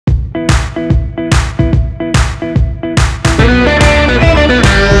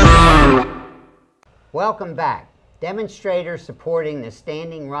Welcome back. Demonstrators supporting the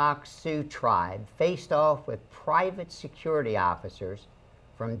Standing Rock Sioux Tribe faced off with private security officers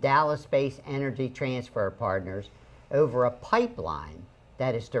from Dallas-based Energy Transfer Partners over a pipeline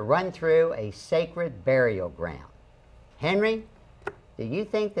that is to run through a sacred burial ground. Henry, do you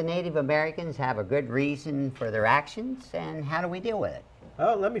think the Native Americans have a good reason for their actions, and how do we deal with it?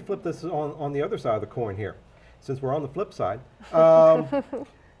 Let me flip this on the other side of the coin here, since we're on the flip side.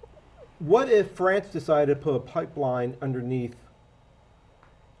 What if France decided to put a pipeline underneath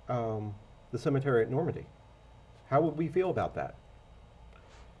the cemetery at Normandy? How would we feel about that?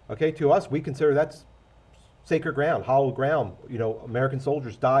 Okay, to us, we consider that's sacred ground, hallowed ground. You know, American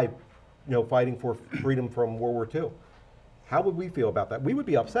soldiers died, you know, fighting for freedom from World War II. How would we feel about that? We would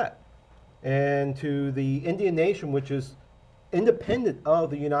be upset. And to the Indian nation, which is independent of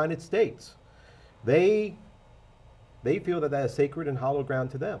the United States, they feel that that is sacred and hallowed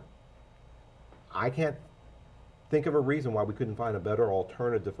ground to them. I can't think of a reason why we couldn't find a better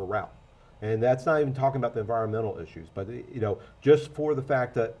alternative for route. And that's not even talking about the environmental issues, but you know, just for the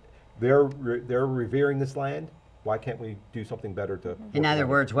fact that they're revering this land, why can't we do something better to? In other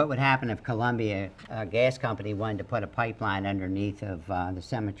words, what would happen if Columbia Gas Company wanted to put a pipeline underneath of the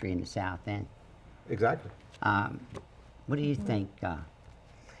cemetery in the south end? Exactly. What do you think,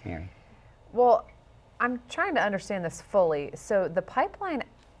 Mary? Well, I'm trying to understand this fully. So the pipeline,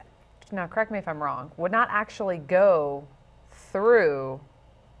 now correct me if I'm wrong, would not actually go through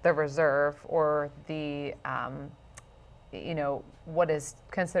the reserve or the, you know, what is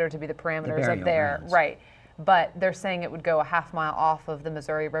considered to be the parameters of their, grounds. Right. But they're saying it would go a half-mile off of the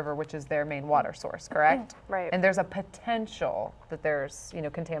Missouri River, which is their main water source, correct? Right. And there's a potential that there's, you know,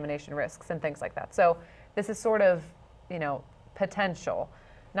 contamination risks and things like that. So this is sort of, you know, potential.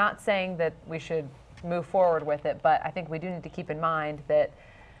 Not saying that we should move forward with it, but I think we do need to keep in mind that,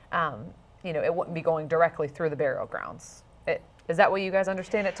 you know, it wouldn't be going directly through the burial grounds. Is that what you guys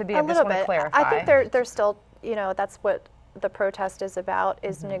understand it to be? I just want to clarify. I think they're still, you know, that's what the protest is about,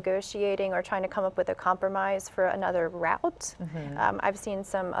 is negotiating or trying to come up with a compromise for another route. I've seen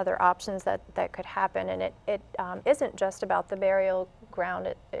some other options that could happen, and it isn't just about the burial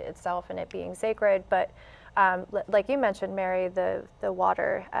ground itself and it being sacred, but like you mentioned, Mary, the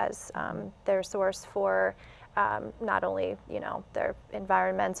water as their source for not only, you know, their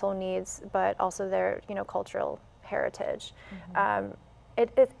environmental needs, but also their, you know, cultural heritage.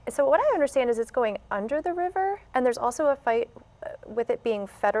 So what I understand is it's going under the river, and there's also a fight with it being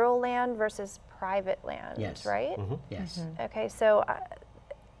federal land versus private land, Yes. right? Yes. Okay, so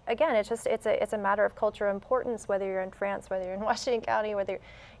again, it's a matter of cultural importance, whether you're in France, whether you're in Washington County, whether you're,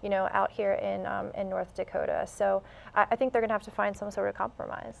 you know, out here in North Dakota. So I think they're going to have to find some sort of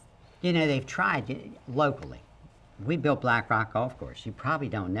compromise. You know, they've tried locally. We built Black Rock Golf Course. You probably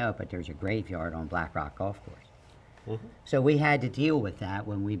don't know, but there's a graveyard on Black Rock Golf Course. So we had to deal with that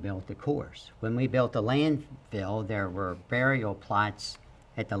when we built the course. When we built the landfill, there were burial plots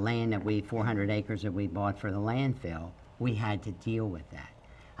at the land that 400 acres that we bought for the landfill. We had to deal with that.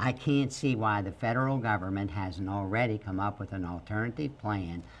 I can't see why the federal government hasn't already come up with an alternative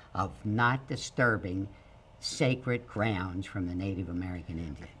plan of not disturbing sacred grounds from the Native American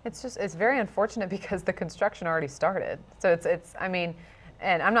Indian. It's very unfortunate because the construction already started. So it's I mean,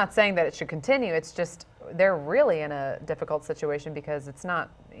 and I'm not saying that it should continue, it's just they're really in a difficult situation because it's not,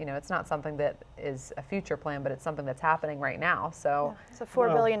 you know, it's not something that is a future plan, but it's something that's happening right now. So yeah, it's a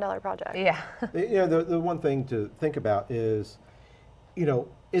 $4 billion project. Yeah. You know, the one thing to think about is, you know,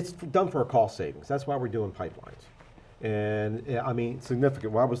 it's done for a cost savings. That's why we're doing pipelines. And I mean,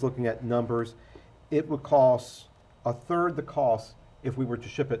 significant. When I was looking at numbers, it would cost a third the cost if we were to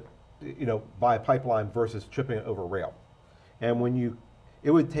ship it, you know, by a pipeline versus shipping it over rail. And when it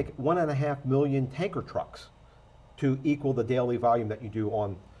would take 1.5 million tanker trucks to equal the daily volume that you do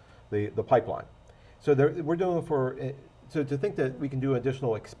on the pipeline. So we're doing it for, so to think that we can do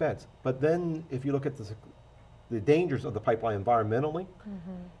additional expense, but then if you look at the dangers of the pipeline environmentally,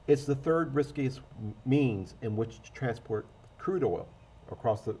 it's the third riskiest means in which to transport crude oil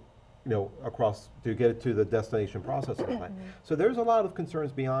across the, you know, to get it to the destination processing plant. So there's a lot of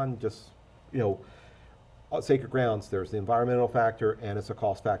concerns beyond just, you know, sacred grounds. There's the environmental factor and it's a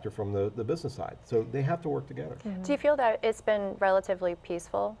cost factor from the business side. So they have to work together. Do you feel that it's been relatively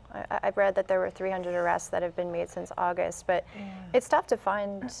peaceful? I've read that there were 300 arrests that have been made since August, but it's tough to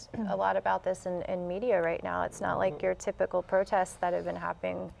find a lot about this in media right now. It's not like your typical protests that have been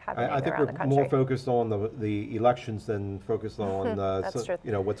happening I think around the we're country. more focused on the elections than focused on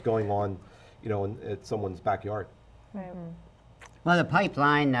you know, what's going on, you know, at someone's backyard. Right. Well, the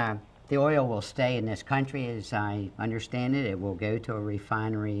pipeline, the oil will stay in this country, as I understand it. It will go to a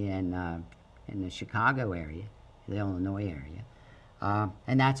refinery in in the Chicago area, the Illinois area.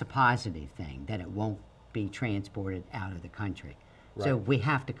 And that's a positive thing, that it won't be transported out of the country. Right. So we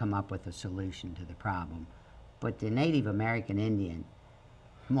have to come up with a solution to the problem. But the Native American Indian,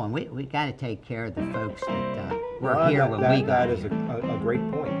 come on, we got to take care of the folks that were here when we got That here. is a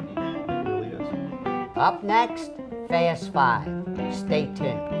great point. It really is. Up next, Fast 5. Stay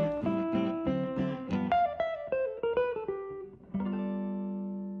tuned.